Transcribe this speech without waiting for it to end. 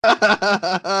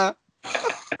What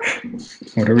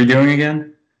are we doing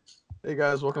again? Hey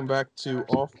guys, welcome back to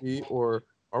Offbeat, or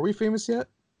are we famous yet?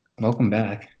 Welcome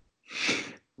back.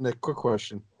 Nick, quick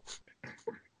question.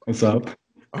 What's up?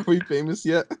 Are we famous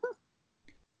yet?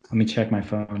 Let me check my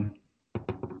phone.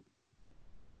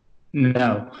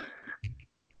 No.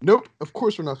 Nope, of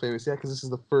course we're not famous yet because this is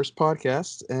the first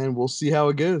podcast and we'll see how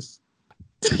it goes.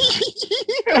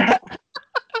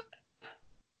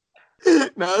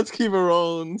 Now let's keep it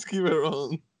rolling. Why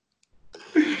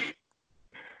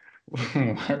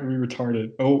are we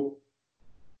retarded? Oh.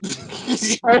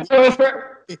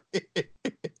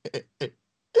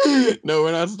 No,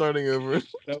 we're not starting over.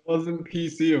 That wasn't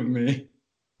PC of me.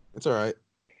 It's all right.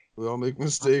 We all make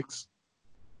mistakes.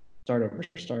 Start over.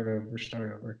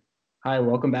 Hi,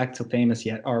 welcome back to Famous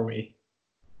Yet, are we?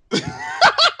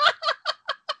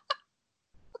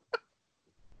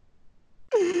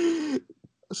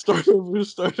 Start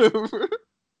over.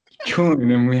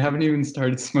 Julian, and we haven't even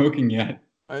started smoking yet.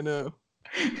 I know.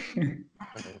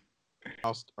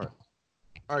 I'll start.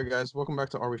 All right, guys, welcome back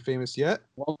to Are We Famous Yet?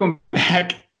 Welcome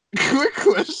back. Quick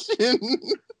question.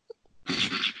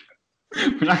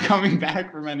 We're not coming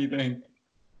back from anything.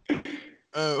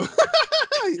 Oh,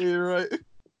 you're right.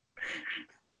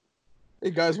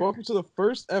 Hey, guys, welcome to the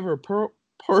first ever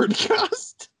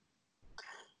podcast.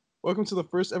 Welcome to the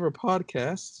first ever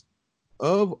podcast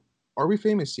of Are We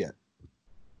Famous Yet?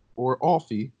 Or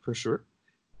Offie, for sure,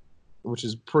 which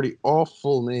is pretty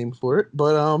awful name for it.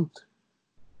 But,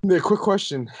 Nick, quick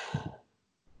question.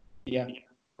 Yeah.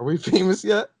 Are we famous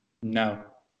yet? No.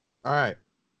 All right.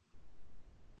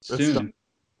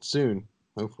 Soon,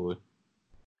 hopefully.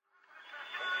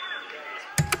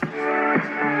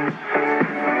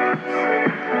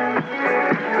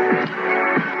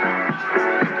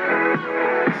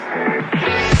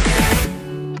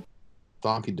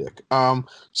 Donkey dick.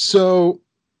 So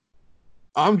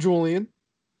I'm Julian.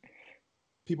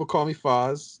 People call me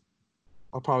Foz.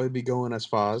 I'll probably be going as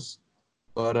Foz.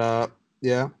 But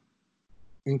yeah.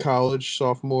 In college,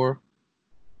 sophomore.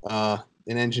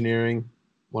 In engineering.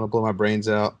 Want to blow my brains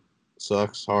out.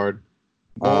 Sucks hard.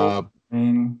 What?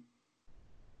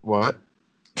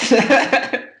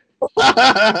 I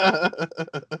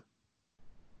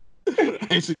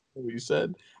see what you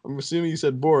said. I'm assuming you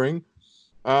said boring.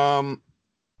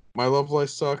 My love life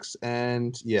sucks,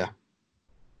 and yeah.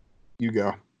 You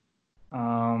go.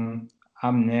 I'm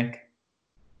Nick.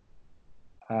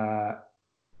 Yeah.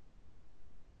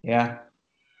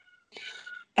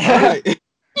 All right.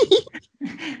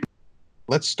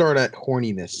 Let's start at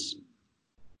horniness.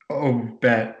 Oh,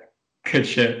 bet. Good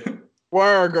shit.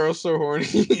 Why are girls so horny?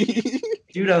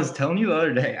 Dude, I was telling you the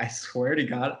other day, I swear to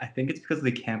God, I think it's because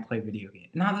they can't play video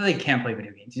games. Not that they can't play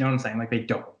video games, you know what I'm saying? Like, they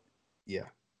don't. Yeah.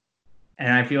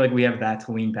 And I feel like we have that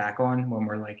to lean back on when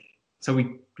we're like, so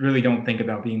we really don't think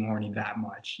about being horny that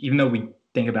much, even though we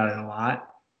think about it a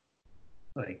lot.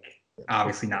 Like,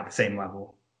 obviously not the same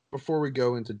level. Before we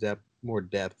go into more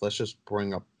depth, let's just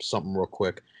bring up something real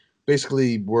quick.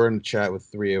 Basically, we're in a chat with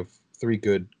three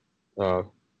good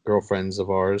girlfriends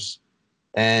of ours,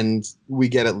 and we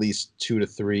get at least 2 to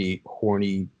 3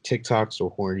 horny TikToks or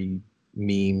horny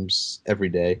memes every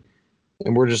day,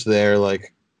 and we're just there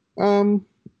like,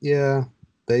 yeah,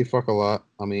 they fuck a lot.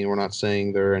 I mean, we're not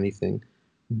saying they're anything,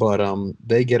 but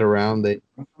they get around.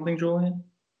 Something, Julian?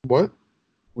 What?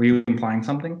 Were you implying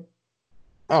something?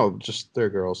 Oh, just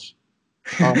they're girls.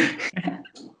 I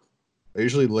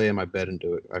usually lay in my bed and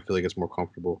do it. I feel like it's more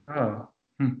comfortable. Oh.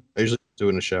 I usually do it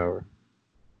in the shower.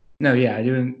 No, yeah, I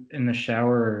do it in the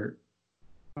shower or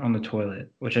on the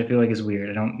toilet, which I feel like is weird.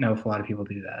 I don't know if a lot of people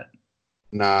do that.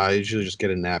 Nah, I usually just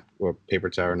get a paper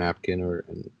towel napkin or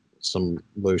some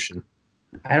lotion.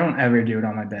 I don't ever do it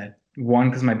on my bed. One,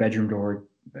 because my bedroom door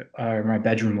or my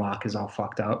bedroom lock is all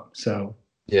fucked up. So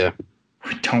yeah,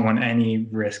 we don't want any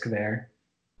risk there.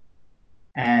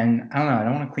 And I don't know. I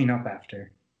don't want to clean up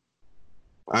after.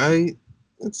 I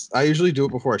usually do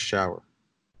it before I shower.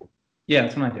 Yeah,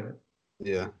 that's when I do it.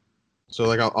 Yeah. So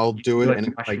like I'll do it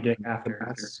and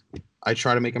after. I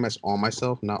try to make a mess on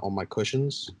myself, not on my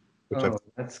cushions.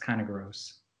 That's kind of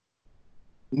gross.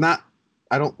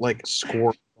 I don't like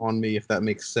score on me if that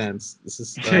makes sense. This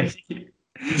is. I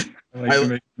like to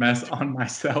make a mess on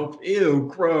myself. Ew,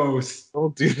 gross.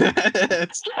 Don't do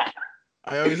that.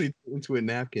 I obviously do it into a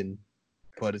napkin,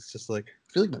 but it's just like I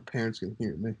feel like my parents can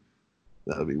hear me.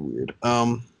 That would be weird.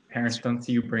 Parents don't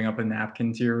see you bring up a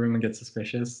napkin to your room and get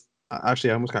suspicious. Actually,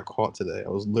 I almost got caught today. I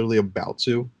was literally about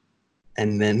to,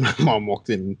 and then my mom walked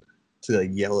in to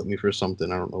like yell at me for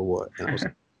something. I don't know what. And I was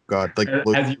like, God, like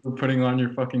as you were putting on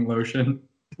your fucking lotion.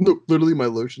 No, literally my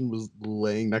lotion was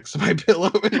laying next to my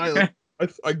pillow, and I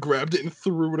I grabbed it and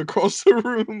threw it across the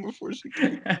room before she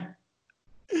came,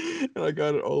 and I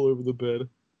got it all over the bed. I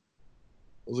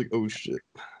was like, "Oh shit!"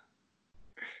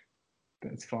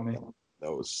 That's funny.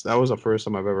 That was the first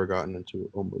time I've ever gotten into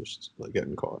almost like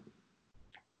getting caught.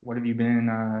 What have you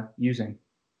been using?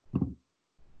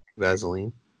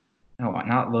 Vaseline. No,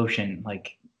 not lotion,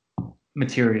 like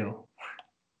material.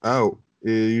 Oh,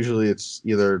 usually it's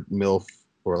either MILF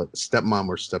or like stepmom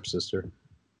or stepsister.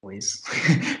 Always.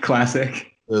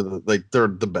 Classic. They're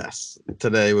the best.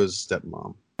 Today was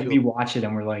stepmom. We watch it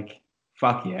and we're like,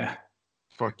 fuck yeah.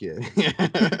 Fuck yeah.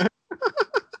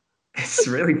 It's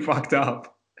really fucked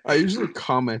up. I usually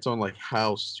comment on like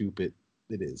how stupid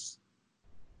it is.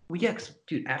 Well, yeah, 'cause,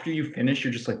 dude, after you finish,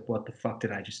 you're just like, what the fuck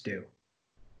did I just do?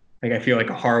 Like, I feel like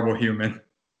a horrible human.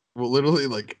 Well, literally,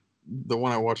 like the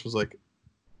one I watched was like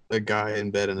a guy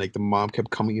in bed, and like the mom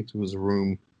kept coming into his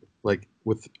room, like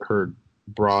with her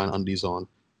bra and undies on,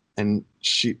 and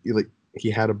he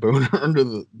had a boner under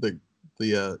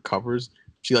the covers.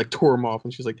 She like tore him off,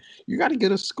 and she's like, "You got to go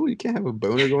to school. You can't have a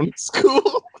boner going to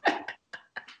school."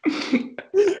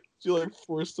 She like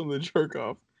forced him to jerk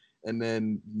off, and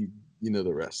then you know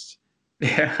the rest.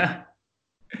 Yeah.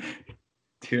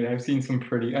 Dude, I've seen some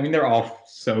pretty. I mean, they're all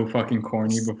so fucking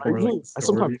corny before like I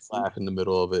sometimes laugh in the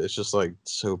middle of it. It's just like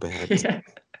so bad.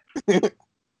 Yeah.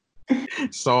 I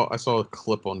saw a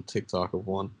clip on TikTok of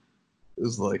one. It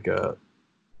was like the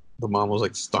mom was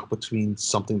like stuck between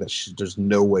something that there's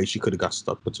no way she could have got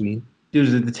stuck between. Dude,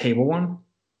 is it the table one?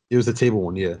 It was the table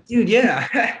one, yeah. Dude,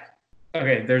 yeah.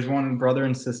 Okay, there's one brother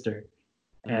and sister,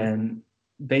 and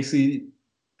basically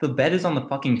the bed is on the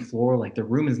fucking floor. Like the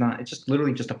room is not. It's just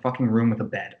literally just a fucking room with a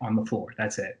bed on the floor.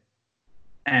 That's it.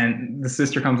 And the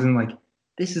sister comes in like,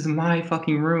 "This is my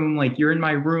fucking room. Like you're in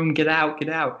my room. Get out, get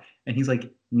out." And he's like,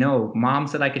 "No, mom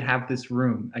said I could have this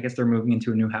room." I guess they're moving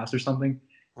into a new house or something.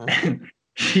 And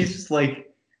she's just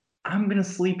like, "I'm gonna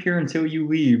sleep here until you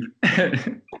leave."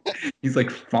 He's like,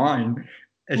 "Fine."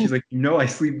 And she's like, "No, I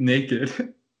sleep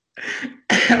naked."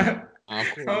 I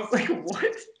was like,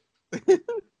 "What?"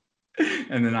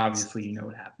 And then obviously you know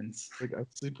what happens. Like I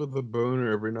sleep with a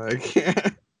boner every night. I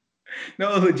can't.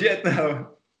 No, legit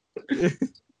though.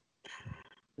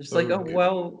 Just like, oh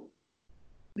well,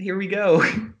 here we go.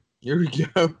 Here we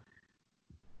go.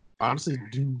 Honestly,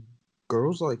 do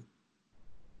girls like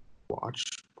watch?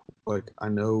 Like I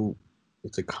know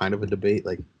it's a kind of a debate.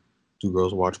 Like, do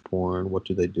girls watch porn? What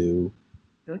do they do?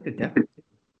 I feel like they definitely.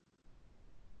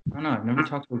 I don't know. I've never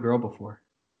talked to a girl before.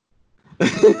 I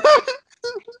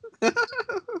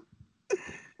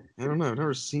don't know. I've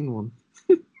never seen one.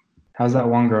 How's that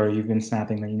one girl you've been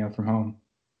snapping that you know from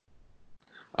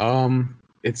home?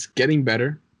 It's getting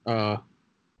better.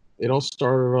 It all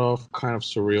started off kind of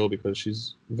surreal because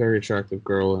she's a very attractive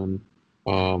girl, and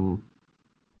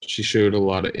she showed a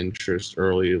lot of interest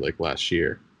early, like last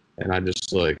year, and I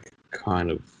just like kind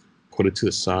of put it to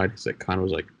the side because it kind of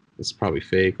was like it's probably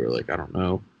fake or like I don't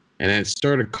know. And then it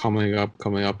started coming up,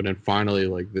 and then finally,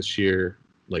 like this year,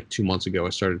 like 2 months ago, I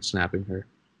started snapping her.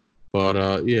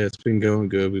 But yeah, it's been going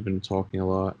good. We've been talking a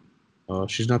lot.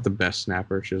 She's not the best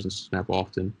snapper. She doesn't snap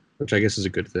often, which I guess is a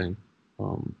good thing.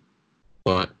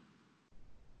 But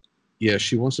yeah,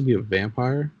 she wants to be a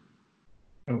vampire.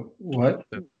 Oh, what?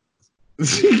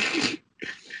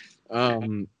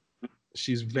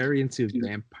 She's very into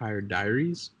Vampire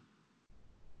Diaries.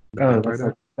 Oh,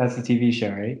 that's the TV show,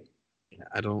 right?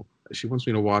 She wants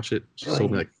me to watch it. She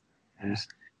told me like, and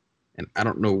I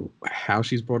don't know how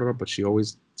she's brought it up, but she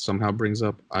always somehow brings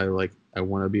up I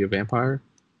want to be a vampire.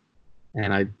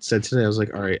 And I said today, I was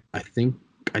like, all right,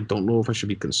 I don't know if I should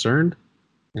be concerned.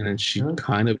 And then she and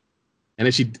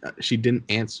then she didn't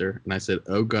answer, and I said,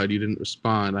 oh God, you didn't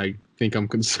respond. I think I'm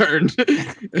concerned.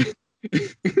 And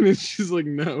then she's like,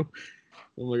 no.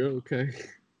 I'm like, oh, okay.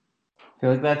 I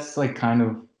feel like that's like kind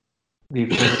of the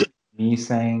equivalent of me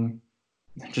saying,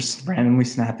 just randomly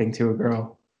snapping to a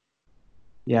girl.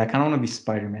 Yeah, I kind of want to be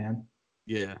Spider-Man.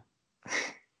 Yeah.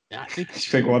 Yeah, I think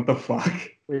she's like, what the fuck?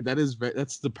 Wait,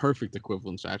 that's the perfect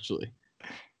equivalence, actually.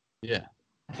 Yeah.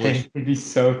 It'd be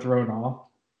so thrown off.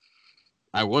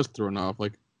 I was thrown off.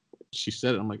 Like, she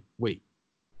said it. I'm like, wait.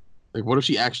 Like, what if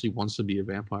she actually wants to be a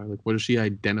vampire? Like, what if she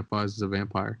identifies as a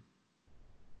vampire?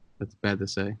 That's bad to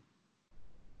say.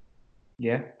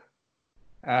 Yeah.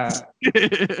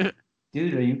 Dude,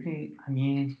 you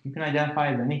can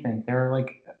identify as anything. There are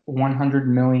like 100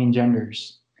 million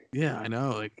genders. Yeah, I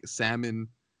know. Like, salmon.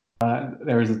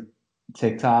 There was a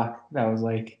TikTok that was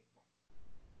like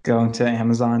going to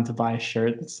Amazon to buy a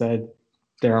shirt that said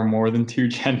there are more than 2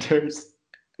 genders.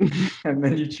 And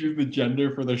then you choose the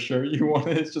gender for the shirt you want.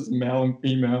 It's just male and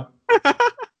female.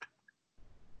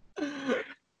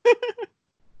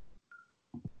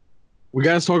 We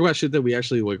gotta talk about shit that we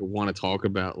actually like want to talk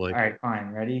about. Like, All right,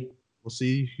 fine. Ready? we'll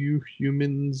see you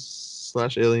humans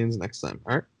 / aliens next time.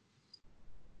 All right.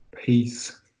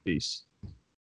 Peace. Peace.